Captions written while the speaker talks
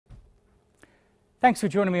Thanks for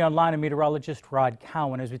joining me online. I'm meteorologist Rod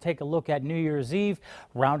Cowan as we take a look at New Year's Eve,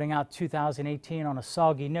 rounding out 2018 on a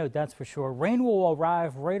soggy note, that's for sure. Rain will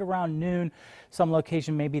arrive right around noon. Some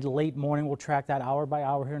location maybe late morning. We'll track that hour by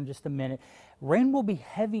hour here in just a minute. Rain will be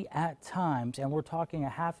heavy at times, and we're talking a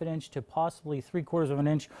 ½ inch to possibly 3/4 of an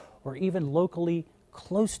inch, or even locally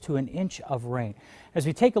close to an inch of rain. As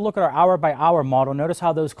we take a look at our hour-by-hour model, notice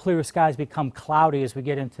how those clear skies become cloudy as we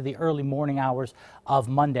get into the early morning hours of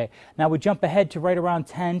Monday. Now we jump ahead to right around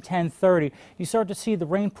 10:30. You start to see the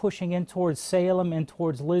rain pushing in towards Salem, in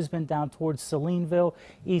towards Lisbon, down towards Salineville,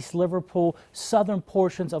 East Liverpool, southern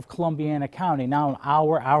portions of Columbiana County. Now an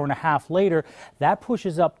hour and a half later, that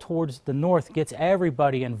pushes up towards the north, gets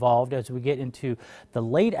everybody involved as we get into the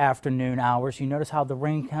late afternoon hours. You notice how the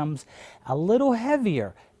rain comes a little heavier.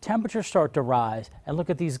 Temperatures start to rise, and look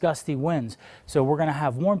at these gusty winds. So we're going to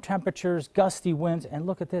have warm temperatures, gusty winds, and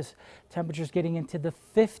look at this, temperatures getting into the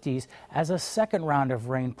 50s as a second round of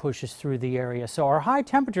rain pushes through the area. So our high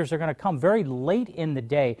temperatures are going to come very late in the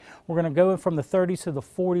day. We're going to go from the 30s to the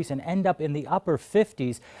 40s and end up in the upper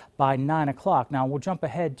 50s by 9 o'clock. Now we'll jump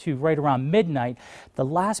ahead to right around midnight. The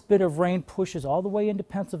last bit of rain pushes all the way into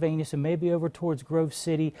Pennsylvania, so maybe over towards Grove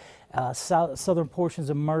City, southern portions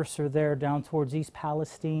of Mercer there, down towards East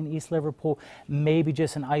Palestine, East Liverpool, maybe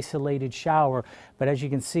just an isolated shower. But as you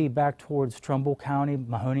can see, back towards Trumbull County,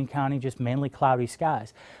 Mahoning County, just mainly cloudy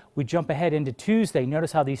skies. We jump ahead into Tuesday.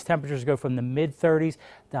 Notice how these temperatures go from the mid-30s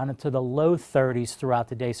down into the low 30s throughout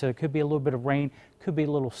the day. So it could be a little bit of rain, could be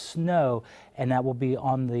a little snow, and that will be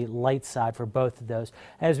on the light side for both of those.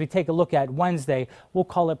 As we take a look at Wednesday, we'll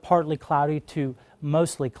call it partly cloudy to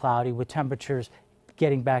mostly cloudy with temperatures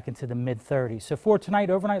getting back into the mid-30s. So for tonight,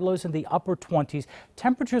 overnight lows in the upper 20s.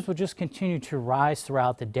 Temperatures will just continue to rise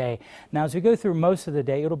throughout the day. Now, as we go through most of the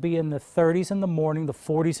day, it'll be in the 30s in the morning, the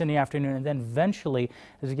 40s in the afternoon, and then eventually,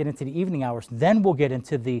 as we get into the evening hours, then we'll get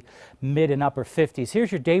into the mid and upper 50s.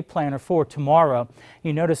 Here's your day planner for tomorrow.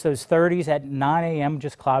 You notice those 30s at 9 a.m.,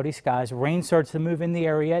 just cloudy skies. Rain starts to move in the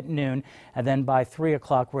area at noon, and then by 3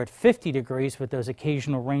 o'clock, we're at 50 degrees with those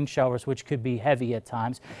occasional rain showers, which could be heavy at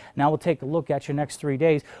times. Now we'll take a look at your next 3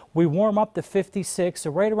 days. We warm up to 56,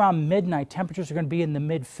 so right around midnight, temperatures are going to be in the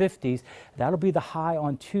mid-50s. That'll be the high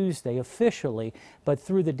on Tuesday officially, but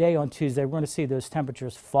through the day on Tuesday, we're going to see those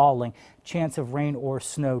temperatures falling. Chance of rain or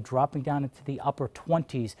snow dropping down into the upper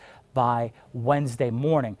 20s by Wednesday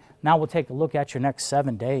morning. Now we'll take a look at your next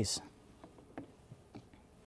 7 days.